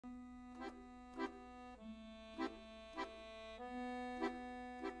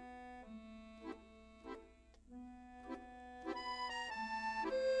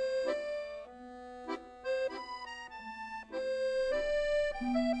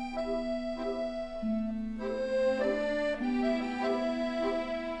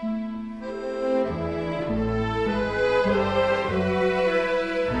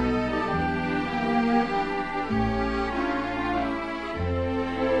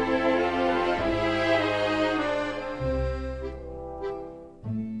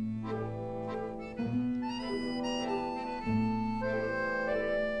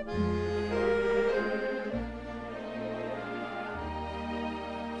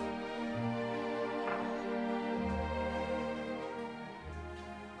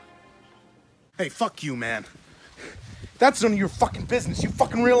Hey, fuck you, man. That's none of your fucking business. You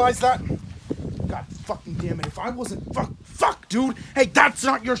fucking realize that? God fucking damn it. If I wasn't fuck, dude. Hey, that's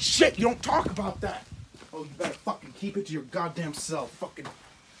not your shit. You don't talk about that. Oh, you better fucking keep it to your goddamn self. Fucking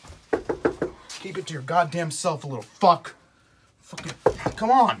keep it to your goddamn self, a little fuck. Fucking, come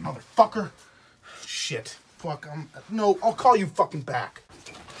on, motherfucker. Shit. Fuck, no, I'll call you fucking back.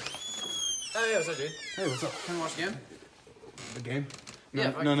 Hey, what's up, dude? Hey, what's up? Can we watch the game? The game? No,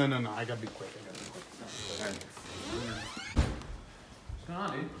 Yeah. No, I gotta be quick. What's going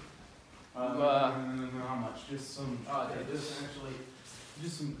on, dude? No, how much? Just some. Okay,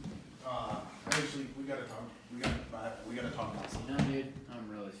 Just some. Actually, we gotta talk. We gotta talk about something. No, dude, I'm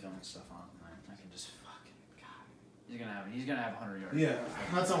really feeling stuff on tonight. I can just fucking. God, he's gonna have 100 yards. Yeah,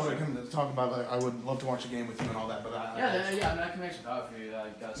 that's not what I come to talk about. But I would love to watch a game with you and all that, but I mean, I can make some coffee for you.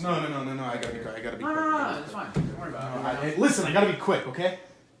 Like, No. I gotta be quick. No, it's fine. Don't worry about it. Listen, I gotta be quick, okay? Can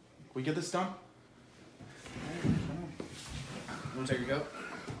we get this done? You wanna take your coat?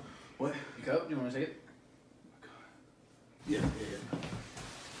 What? Your coat? Do you wanna take it? Yeah.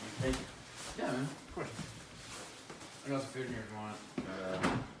 Thank you. Yeah, man. Of course. I got some food in here if you want it.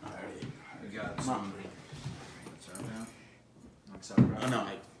 We got some. Oh, no,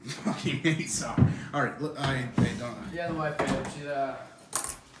 I fucking hate soccer. Alright, look, I don't. Yeah, the wife, babe. She's, I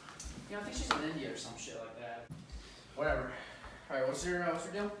think she's in India or some shit like that. Whatever. Alright, what's your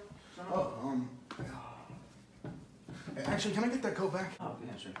deal? Oh, actually, can I get that coat back? Oh,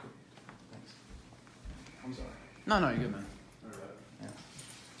 yeah, sure. Cool. Thanks. I'm sorry. No, you're good, man. Yeah.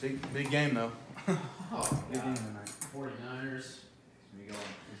 Big game, though. Oh, Big game tonight. 49ers. We go.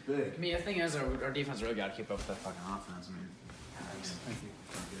 It's big. I mean, the thing is, our defense really got to keep up with that fucking offense. I mean, Thank you.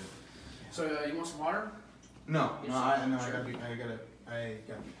 so you want some water? No, I gotta be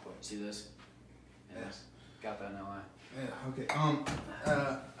quick. See this? Yes. Got that in LA. Yeah, okay.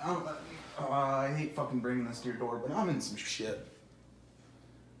 I hate fucking bringing this to your door, but I'm in some shit.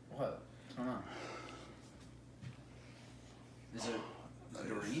 What? What's going on? Is it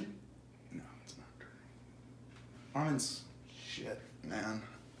green? No, it's not dirty. I'm in shit, man.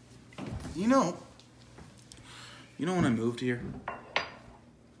 You know when I moved here?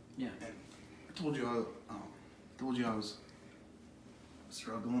 Yeah. And I told you I was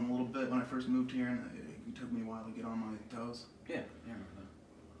struggling a little bit when I first moved here, and it took me a while to get on my toes. Yeah, I remember that.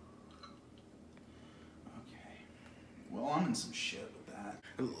 Okay. Well, I'm in some shit with that.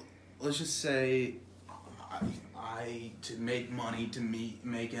 Let's just say, to make money, to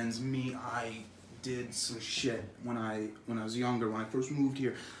make ends meet, I did some shit when I was younger, when I first moved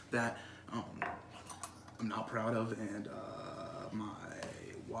here, that I'm not proud of, and my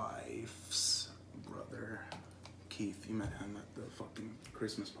wife's brother, Keith, you met him at the fucking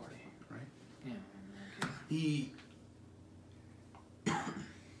Christmas party, right? Yeah. He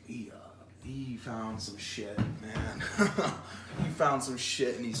found some shit, man. He found some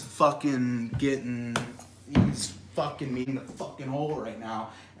shit, and he's fucking me in the fucking hole right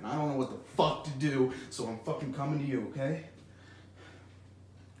now, and I don't know what the fuck to do, so I'm fucking coming to you, okay?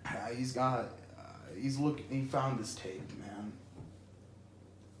 He found this tape, man.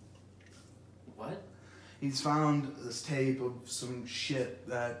 What? He's found this tape of some shit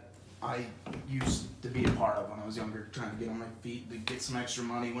that I used to be a part of when I was younger, trying to get on my feet, to get some extra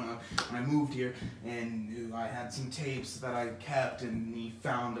money when I moved here, and I had some tapes that I kept, and he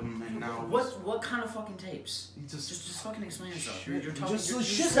found them, and now What kind of fucking tapes? Just fucking explain yourself. Just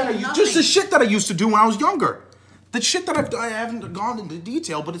the shit that I used to do when I was younger. The shit that I haven't gone into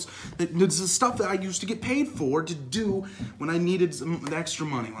detail, but it's the stuff that I used to get paid for to do when I needed some extra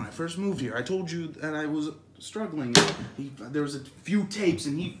money. When I first moved here, I told you that I was struggling. There was a few tapes,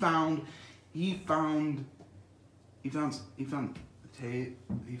 and he found a tape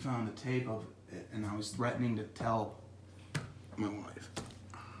of it, and I was threatening to tell my wife.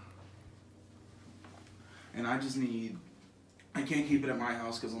 And I can't keep it at my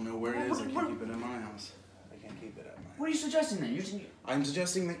house because I'll know where it is. I can't keep it at my house. Keep it at my What are you suggesting then? I'm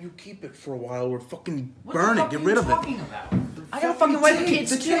suggesting that you keep it for a while or fucking burn it, get rid of it. What are you talking about? I got a fucking wife and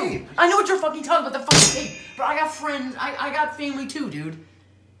kids too. I know what you're fucking talking about, the fucking tape. But I got friends, I got family too, dude.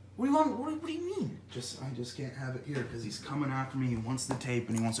 What do you want? What do you mean? I just can't have it here because he's coming after me. He wants the tape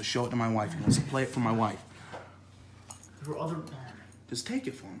and he wants to show it to my wife. He wants to play it for my wife. There were other. Just take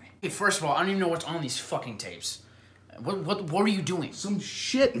it for me. Hey, first of all, I don't even know what's on these fucking tapes. What are you doing? Some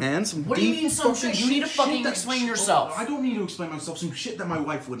shit, man. Some What do you mean some shit? You need to fucking explain yourself. I don't need to explain myself. Some shit that my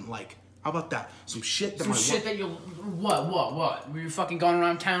wife wouldn't like. How about that? Some shit that my wife... Some shit that you'll... What? Were you fucking going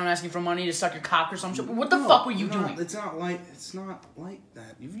around town asking for money to suck your cock or some shit? What the fuck were you doing? It's not like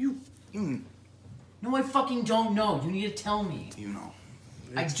that. You... No, I fucking don't know. You need to tell me. You know.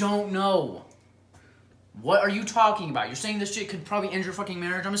 I don't know. What are you talking about? You're saying this shit could probably end your fucking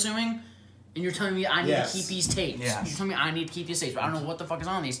marriage, I'm assuming? And you're telling me I need to keep these tapes. Yes. You're telling me I need to keep these tapes, but I don't know what the fuck is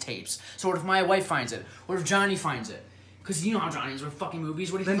on these tapes. So what if my wife finds it? What if Johnny finds it? Because you know how Johnny is with fucking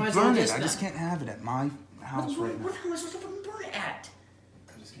movies. What if he finds all this? I just can't have it at my house right now. What am I supposed to fucking burn it at?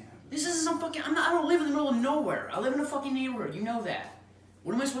 I just can't have it. This isn't some fucking... I don't live in the middle of nowhere. I live in a fucking neighborhood. You know that.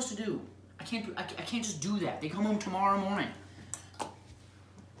 What am I supposed to do? I can't just do that. They come home tomorrow morning.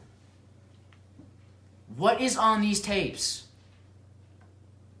 What is on these tapes?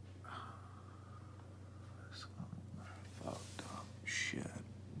 Fucked up shit.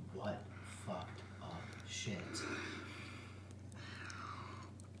 What fucked up shit?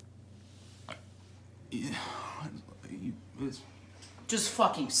 Yeah, it's Just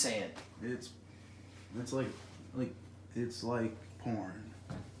fucking say it. it's like porn,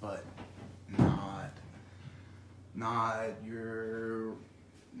 but not your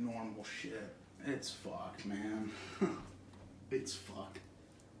normal shit. It's fucked, man. It's fucked.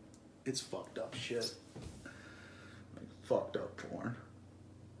 It's fucked up shit. Like fucked up porn.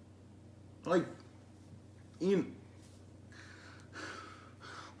 Like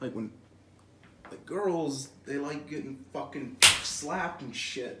when like girls, they like getting fucking slapped and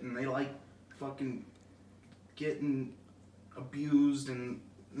shit, and they like fucking getting abused, and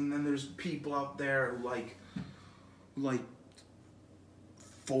then there's people out there who like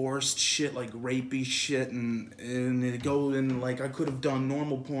forced shit, like rapey shit, and they go in, like, I could have done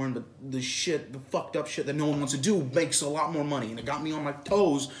normal porn, but the fucked up shit that no one wants to do makes a lot more money, and it got me on my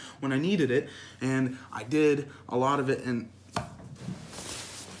toes when I needed it, and I did a lot of it, and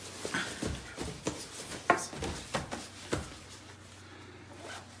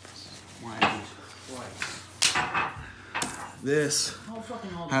this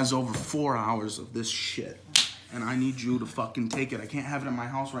has over 4 hours of this shit. And I need you to fucking take it. I can't have it in my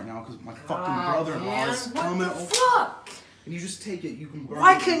house right now because my fucking brother-in-law is coming. What the fuck? And you just take it. You can burn it.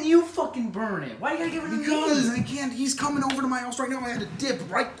 Why couldn't you fucking burn it? Why you gotta give it to me? Because I can't. He's coming over to my house right now. I had to dip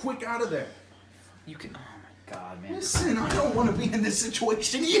right quick out of there. You can. Oh my god, man. Listen, I don't want to be in this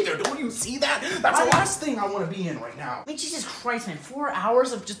situation either. Don't you see that? That's the last thing I want to be in right now. I mean, Jesus Christ, man. 4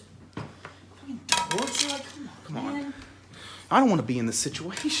 hours of just fucking torture? Like, come on, man. I don't want to be in this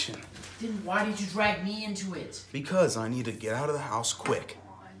situation. Then why did you drag me into it? Because I need to get out of the house quick.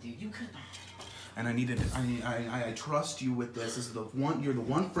 Come on, dude. You could. And I trust you with this. This is you're the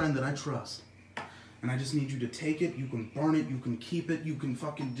one friend that I trust. And I just need you to take it. You can burn it. You can keep it. You can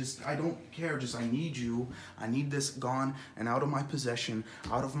fucking just, I don't care. Just, I need you. I need this gone and out of my possession,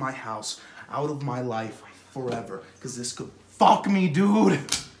 out of my house, out of my life forever. Because this could fuck me, dude.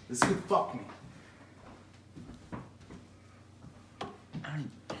 This could fuck me. I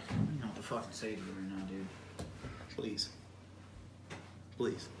don't know what to fucking say to you right now, dude. Please.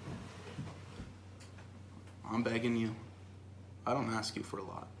 Please. I'm begging you. I don't ask you for a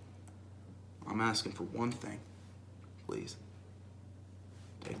lot. I'm asking for one thing. Please.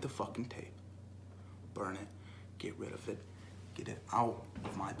 Take the fucking tape. Burn it. Get rid of it. Get it out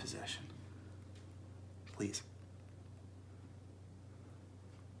of my possession. Please.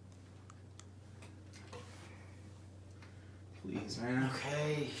 Please, man.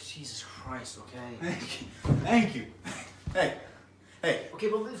 Okay, Jesus Christ, okay. Thank you. Thank you. Hey. Hey. Okay,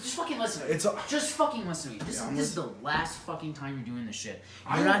 well, just fucking listen to me. Just fucking listen to me. This is the last fucking time you're doing this shit.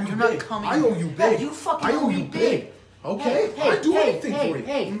 You're not coming. I owe you big. No, you fucking owe me big. Okay? Hey, I do anything for you.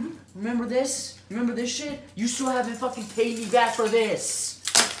 Hey, remember this? Remember this shit? You still haven't fucking paid me back for this.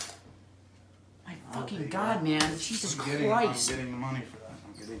 My fucking God, man. Jesus Christ. I'm getting the money for that.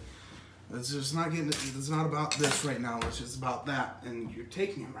 It's not about this right now. It's just about that. And you're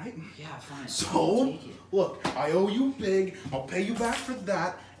taking it, right? Yeah, fine. So, look, I owe you big. I'll pay you back for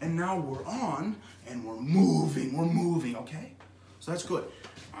that. And now we're on, and we're moving. We're moving, okay? So that's good.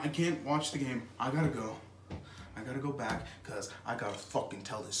 I can't watch the game. I gotta go. I gotta go back, because I gotta fucking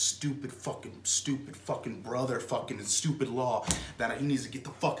tell this stupid fucking brother fucking stupid law that he needs to get the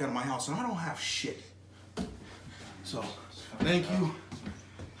fuck out of my house. And I don't have shit. So, thank you.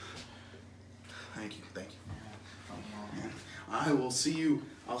 Thank you. Man, I will see you.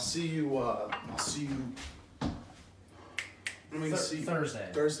 I'll see you. I'll see you. Let me see. Thursday.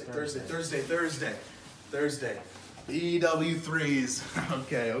 EW3s.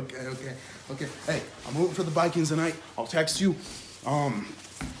 Okay. Hey, I'm rooting for the Vikings tonight. I'll text you.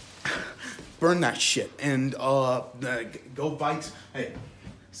 Burn that shit and go Vikes. Hey,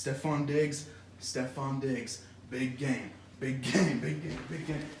 Stephon Diggs. Big game.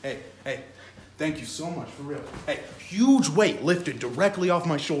 Hey. Thank you so much, for real. Hey, huge weight lifted directly off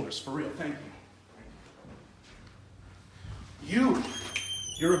my shoulders, for real. Thank you.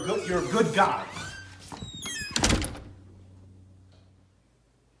 You're a good guy.